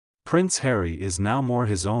Prince Harry is now more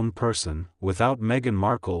his own person, without Meghan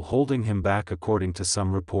Markle holding him back according to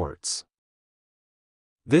some reports.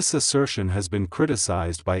 This assertion has been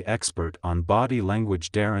criticized by expert on body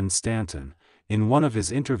language Darren Stanton, in one of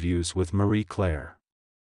his interviews with Marie Claire.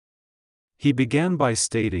 He began by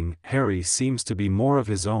stating, "Harry seems to be more of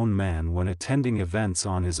his own man when attending events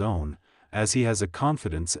on his own, as he has a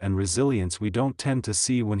confidence and resilience we don't tend to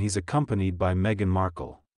see when he's accompanied by Meghan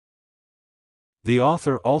Markle." The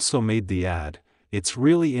author also made the add, "It's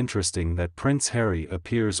really interesting that Prince Harry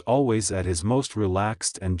appears always at his most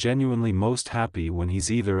relaxed and genuinely most happy when he's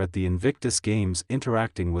either at the Invictus Games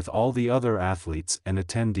interacting with all the other athletes and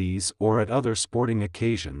attendees or at other sporting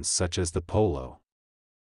occasions such as the polo.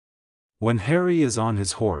 When Harry is on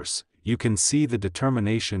his horse, you can see the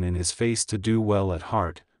determination in his face to do well at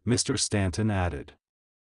heart," Mr. Stanton added.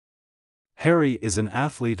 Harry is an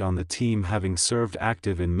athlete on the team, having served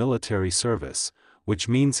active in military service, which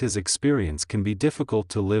means his experience can be difficult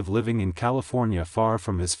to living in California far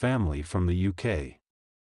from his family from the UK.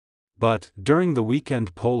 But, during the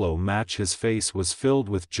weekend polo match, his face was filled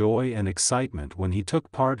with joy and excitement when he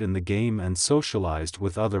took part in the game and socialized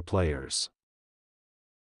with other players.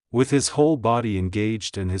 With his whole body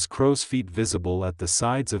engaged and his crow's feet visible at the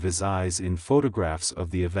sides of his eyes in photographs of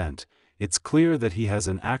the event, it's clear that he has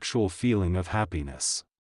an actual feeling of happiness.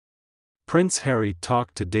 Prince Harry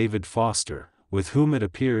talked to David Foster, with whom it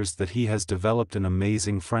appears that he has developed an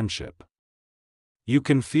amazing friendship. You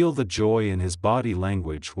can feel the joy in his body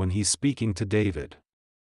language when he's speaking to David.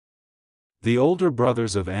 The older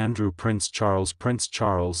brothers of Andrew, Prince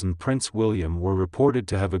Charles and Prince William, were reported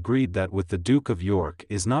to have agreed that with the Duke of York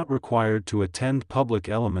is not required to attend public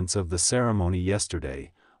elements of the ceremony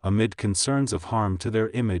yesterday, amid concerns of harm to their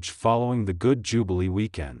image following the Good Jubilee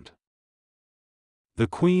weekend. The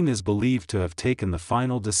Queen is believed to have taken the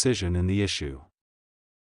final decision in the issue.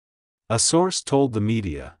 A source told the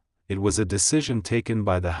media, "It was a decision taken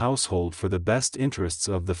by the household for the best interests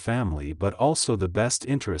of the family but also the best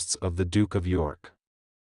interests of the Duke of York."